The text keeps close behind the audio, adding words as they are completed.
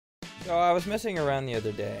So I was messing around the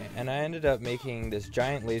other day, and I ended up making this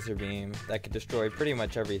giant laser beam that could destroy pretty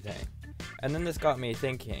much everything. And then this got me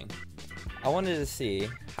thinking. I wanted to see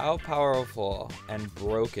how powerful and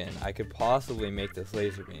broken I could possibly make this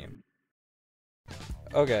laser beam.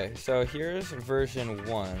 Okay, so here's version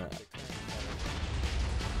 1.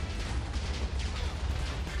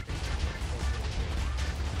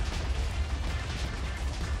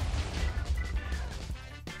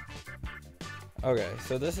 Okay,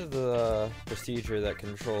 so this is the procedure that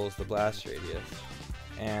controls the blast radius.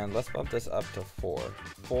 And let's bump this up to 4.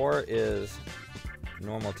 4 is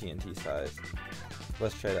normal TNT size.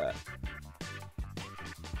 Let's try that.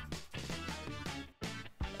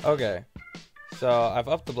 Okay, so I've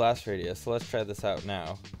upped the blast radius, so let's try this out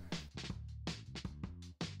now.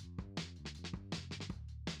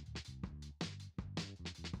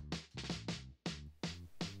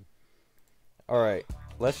 Alright,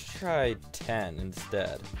 let's try 10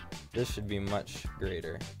 instead. This should be much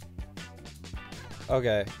greater.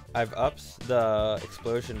 Okay, I've upped the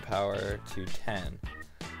explosion power to 10.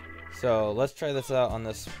 So let's try this out on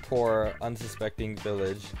this poor, unsuspecting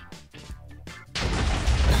village.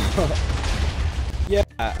 Yeah,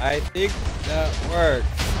 I think that works.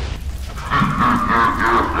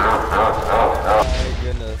 Oh my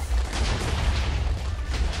goodness.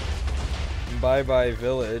 Bye bye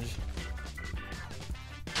village.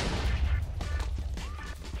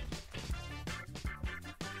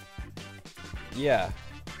 Yeah.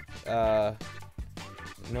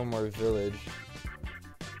 No more village.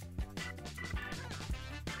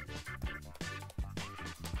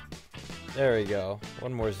 There we go.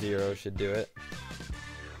 One more 0 should do it.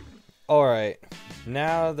 Alright.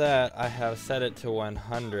 Now that I have set it to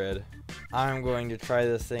 100, I'm going to try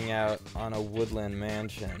this thing out on a woodland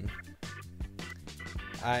mansion.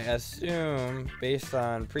 I assume, based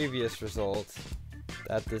on previous results,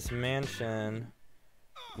 that this mansion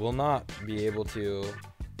will not be able to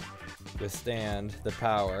withstand the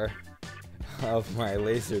power of my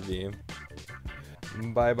laser beam.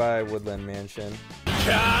 Bye bye woodland mansion.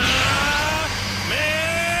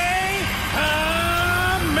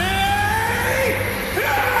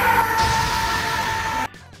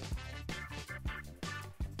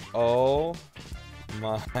 Oh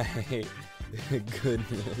my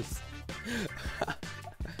goodness.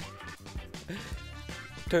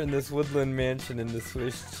 Turn this woodland mansion into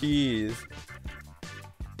Swiss cheese.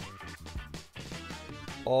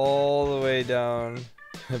 All the way down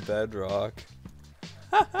to bedrock.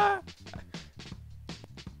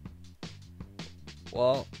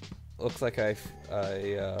 Well, looks like I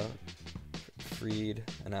freed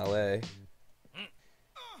an LA.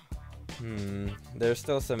 There's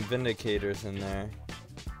still some Vindicators in there.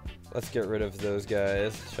 Let's get rid of those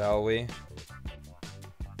guys, shall we?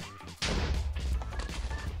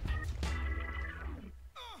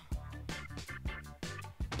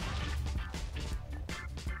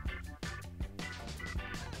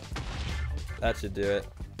 That should do it.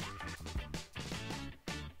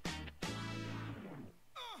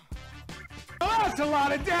 Oh, that's a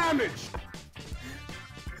lot of damage!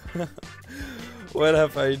 What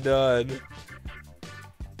have I done?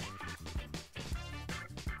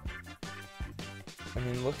 I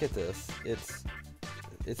mean, look at this. It's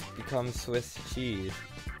become Swiss cheese.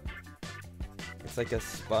 It's like a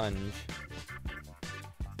sponge.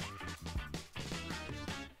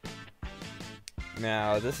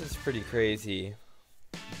 Now, this is pretty crazy,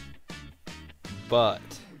 but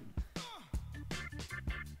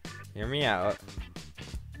hear me out.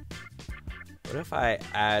 What if I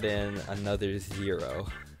add in another 0?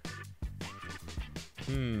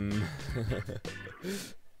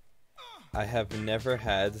 I have never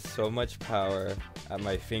had so much power at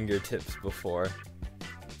my fingertips before.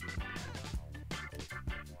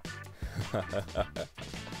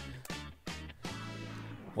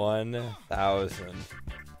 1,000.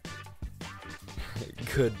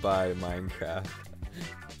 Goodbye, Minecraft.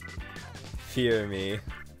 Fear me.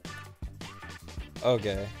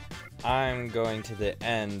 Okay, I'm going to the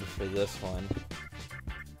end for this one.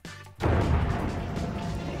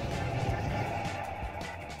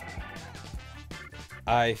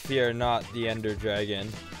 I fear not the Ender Dragon.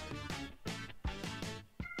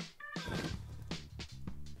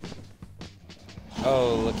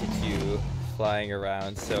 Oh, look at you, flying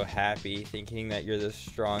around so happy, thinking that you're the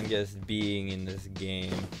strongest being in this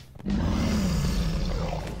game.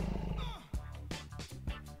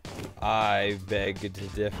 I beg to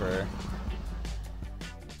differ.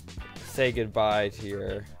 Say goodbye to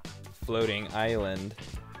your floating island.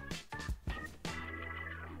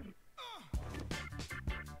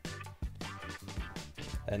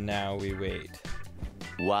 And now we wait.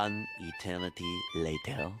 One eternity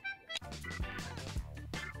later.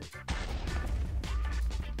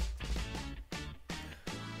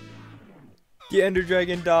 The Ender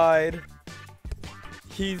Dragon died.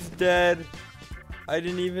 He's dead. I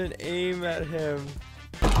didn't even aim at him.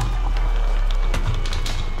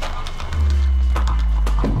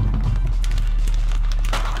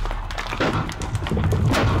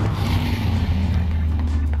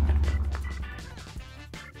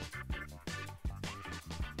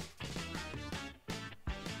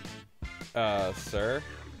 Sir?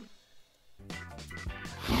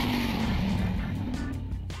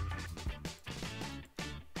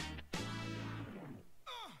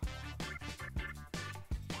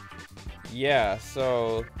 Yeah,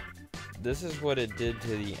 so this is what it did to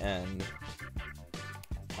the end.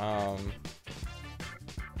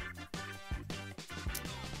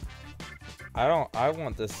 I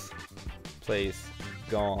want this place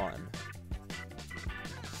gone.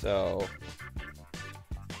 So,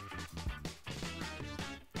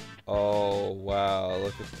 oh wow,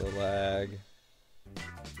 look at the lag.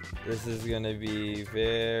 This is gonna be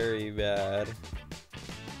very bad.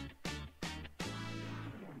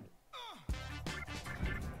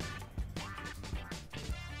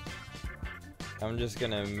 I'm just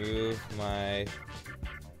gonna move my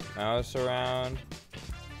mouse around.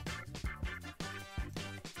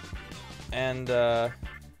 And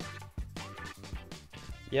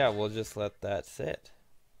yeah, we'll just let that sit.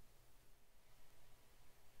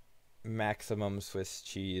 Maximum Swiss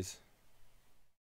cheese.